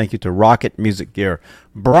 Thank you to Rocket Music Gear.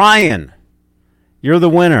 Brian, you're the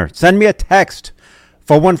winner. Send me a text.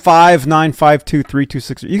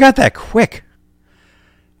 415-952-3260. You got that quick.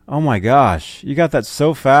 Oh my gosh. You got that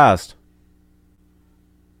so fast.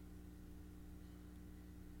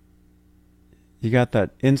 You got that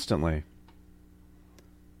instantly.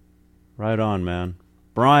 Right on, man.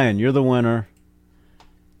 Brian, you're the winner.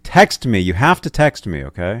 Text me. You have to text me,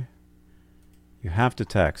 okay? You have to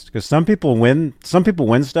text. Because some people win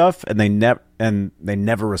stuff and they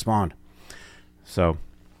never respond. So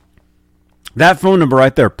that phone number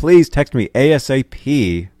right there, please text me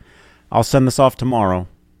ASAP. I'll send this off tomorrow.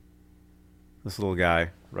 This little guy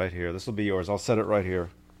right here. This will be yours. I'll set it right here.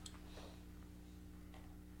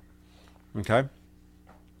 Okay.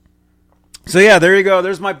 So yeah, there you go.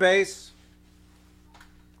 There's my bass.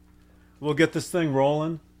 We'll get this thing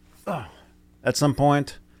rolling at some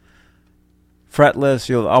point. Fretless.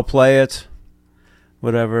 I'll play it.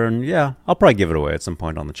 Whatever. And yeah, I'll probably give it away at some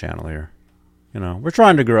point on the channel here. We're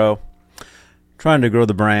trying to grow. Trying to grow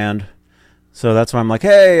the brand. So that's why I'm like,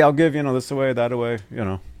 hey, I'll give, this away, that away,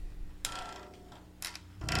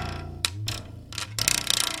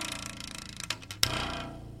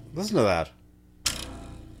 Listen to that.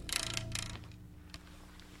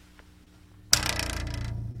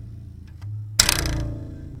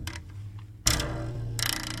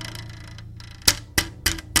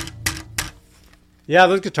 Yeah,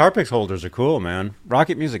 those guitar picks holders are cool, man.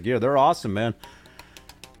 Rocket Music Gear, they're awesome, man.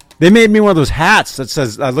 They made me one of those hats that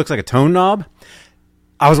says looks like a tone knob.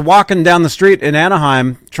 I was walking down the street in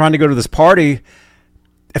Anaheim trying to go to this party.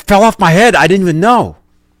 It fell off my head. I didn't even know.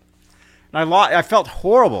 And I felt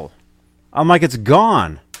horrible. I'm like, it's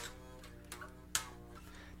gone.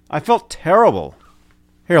 I felt terrible.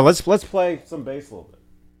 Here, let's play some bass a little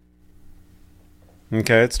bit.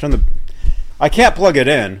 Okay, let's turn the... I can't plug it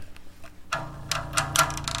in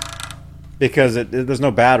because there's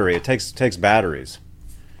no battery. It takes batteries.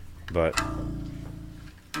 But...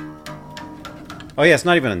 Oh yeah, it's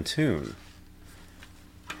not even in tune.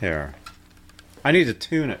 Here. I need to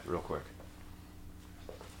tune it real quick.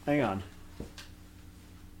 Hang on.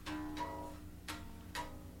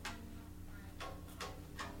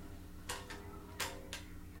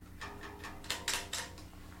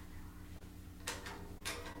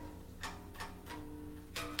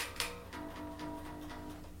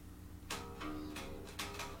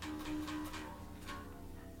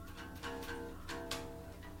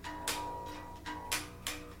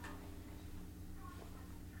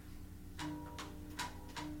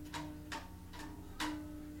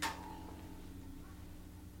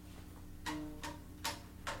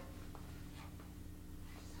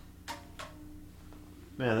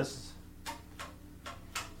 Man, this is...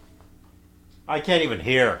 I can't even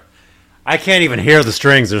hear. I can't even hear the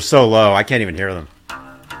strings. They're so low. I can't even hear them.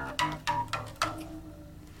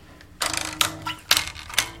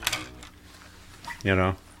 You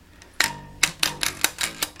know?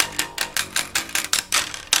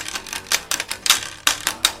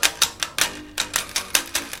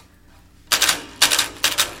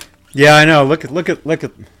 Yeah, I know. Look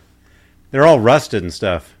at. They're all rusted and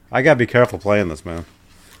stuff. I gotta be careful playing this, man.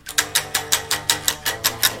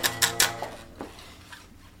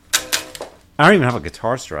 I don't even have a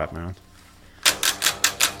guitar strap, man.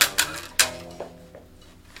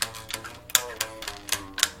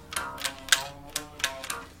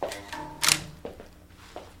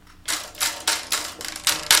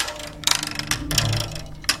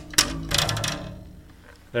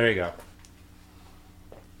 There you go.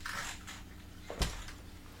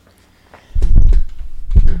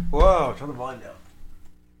 Whoa, turn the volume down.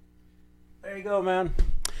 There you go, man.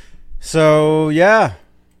 So, yeah.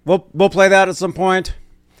 We'll play that at some point.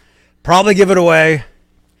 Probably give it away.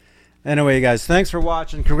 Anyway, you guys, thanks for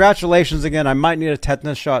watching. Congratulations again. I might need a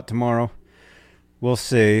tetanus shot tomorrow. We'll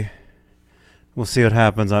see. We'll see what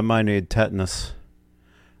happens. I might need tetanus.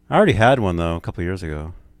 I already had one, though, a couple years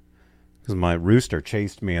ago. Because my rooster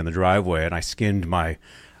chased me in the driveway, and I skinned my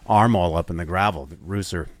arm all up in the gravel. The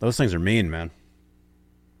rooster. Those things are mean, man.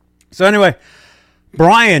 So anyway,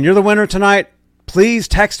 Brian, you're the winner tonight. Please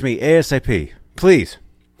text me ASAP. Please.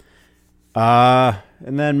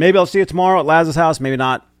 And then maybe I'll see you tomorrow at Laz's house. Maybe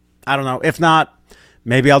not. I don't know. If not,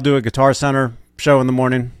 maybe I'll do a Guitar Center show in the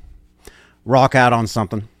morning. Rock out on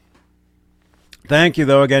something. Thank you,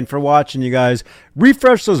 though, again, for watching, you guys.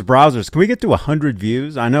 Refresh those browsers. Can we get to 100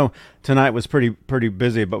 views? I know tonight was pretty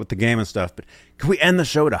busy, but with the game and stuff. But can we end the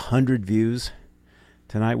show at 100 views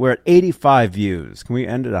tonight? We're at 85 views. Can we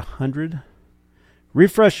end at 100?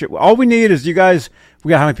 Refresh it. All we need is you guys. We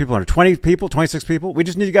got how many people on it? 20 people? 26 people? We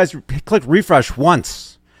just need you guys to click refresh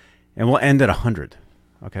once, and we'll end at 100.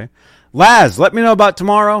 Okay? Laz, let me know about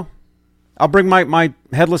tomorrow. I'll bring my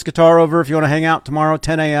headless guitar over if you want to hang out tomorrow,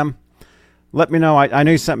 10 a.m. Let me know. I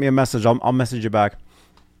know you sent me a message. I'll message you back.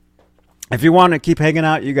 If you want to keep hanging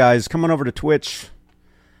out, you guys, come on over to Twitch.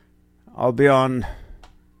 I'll be on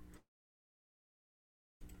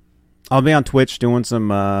Twitch doing some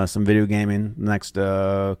video gaming the next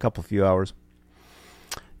few hours.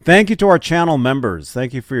 Thank you to our channel members.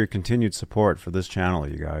 Thank you for your continued support for this channel,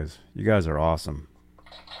 you guys. You guys are awesome.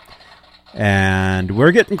 And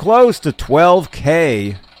we're getting close to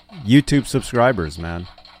 12K YouTube subscribers, man.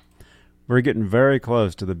 We're getting very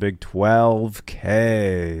close to the big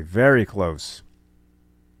 12K. Very close.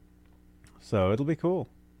 So it'll be cool.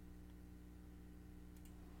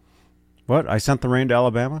 What? I sent the rain to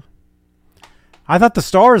Alabama? I thought the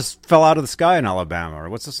stars fell out of the sky in Alabama. Or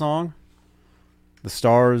what's the song? The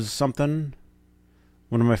Stars something?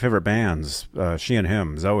 One of my favorite bands. She and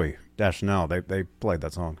Him. Zoe Deschanel. They played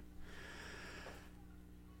that song.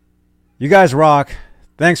 You guys rock.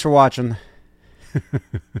 Thanks for watching.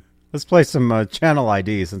 Let's play some channel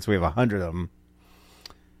ID since we have 100 of them.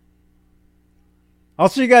 I'll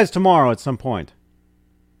see you guys tomorrow at some point.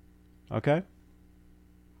 Okay?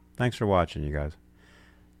 Thanks for watching, you guys.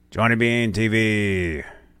 Johnny Bean TV.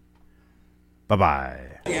 Bye-bye.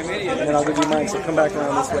 And then I'll give you mine, so come back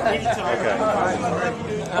around this way. Okay.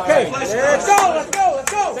 Okay, let's go, let's go,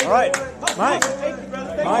 let's go. All right, Mike.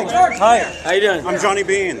 Mike, hi. How you doing? I'm Johnny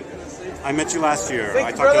Bean. I met you last year.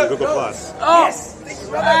 I talked to you on Google Plus. Oh,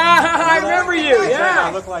 I remember you. I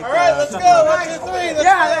Yeah. look like. All right, let's go. 1, 2, 3.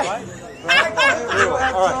 Yeah.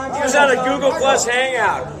 All right. He was at a Google Plus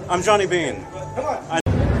hangout. I'm Johnny Bean.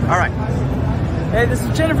 All right. Hey, this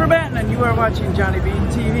is Jennifer Batten, and you are watching Johnny Bean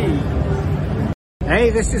TV. Hey,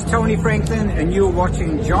 this is Tony Franklin, and you're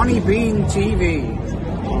watching Johnny Bean TV.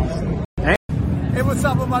 Hey, what's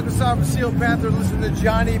up? I'm Michael Sarr from Steel Panther. Listen to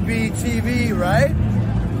Johnny B TV, right?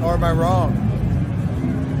 Or am I wrong?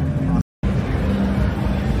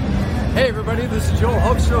 Hey everybody, this is Joel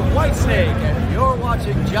Hoekstra of Whitesnake, and you're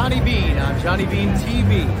watching Johnny Bean on Johnny Bean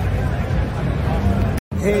TV.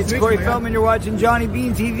 Hey, it's Corey Feldman. You're watching Johnny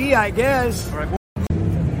Bean TV, I guess. Hey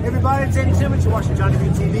everybody, it's Andy Simmons. You're watching Johnny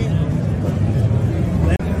Bean TV.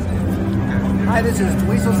 Hi, this is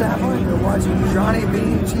Dweezil Zappa, and you're watching Johnny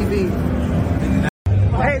Bean TV.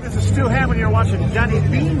 Hey, this is Stu Hammond. You're watching Johnny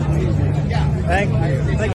Bean TV. Thank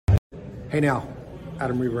you. Hey now,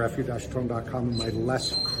 Adam Reaver, fu-tone.com, and my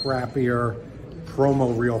less crappier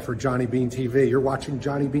promo reel for Johnny Bean TV. You're watching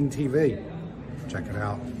Johnny Bean TV. Check it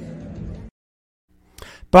out.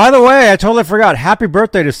 By the way, I totally forgot. Happy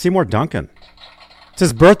birthday to Seymour Duncan. It's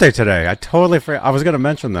his birthday today. I totally forgot. I was going to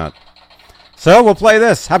mention that. So we'll play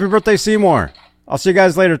this. Happy birthday, Seymour. I'll see you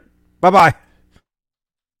guys later. Bye-bye.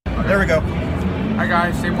 There we go. Hi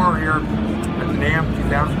guys, Seymour here at the NAMM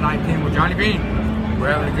 2019 with Johnny Bean.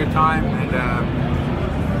 We're having a good time and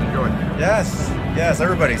enjoy. Yes,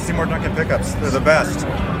 everybody. Seymour Duncan pickups. They're the best.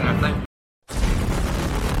 Thank you.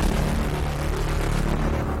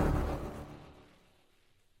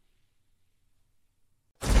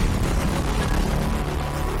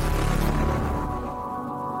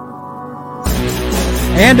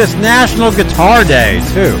 And it's National Guitar Day,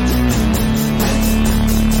 too.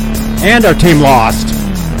 And our team lost.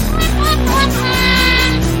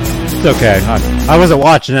 It's okay. I wasn't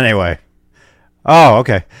watching anyway. Oh,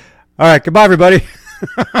 okay. All right. Goodbye, everybody.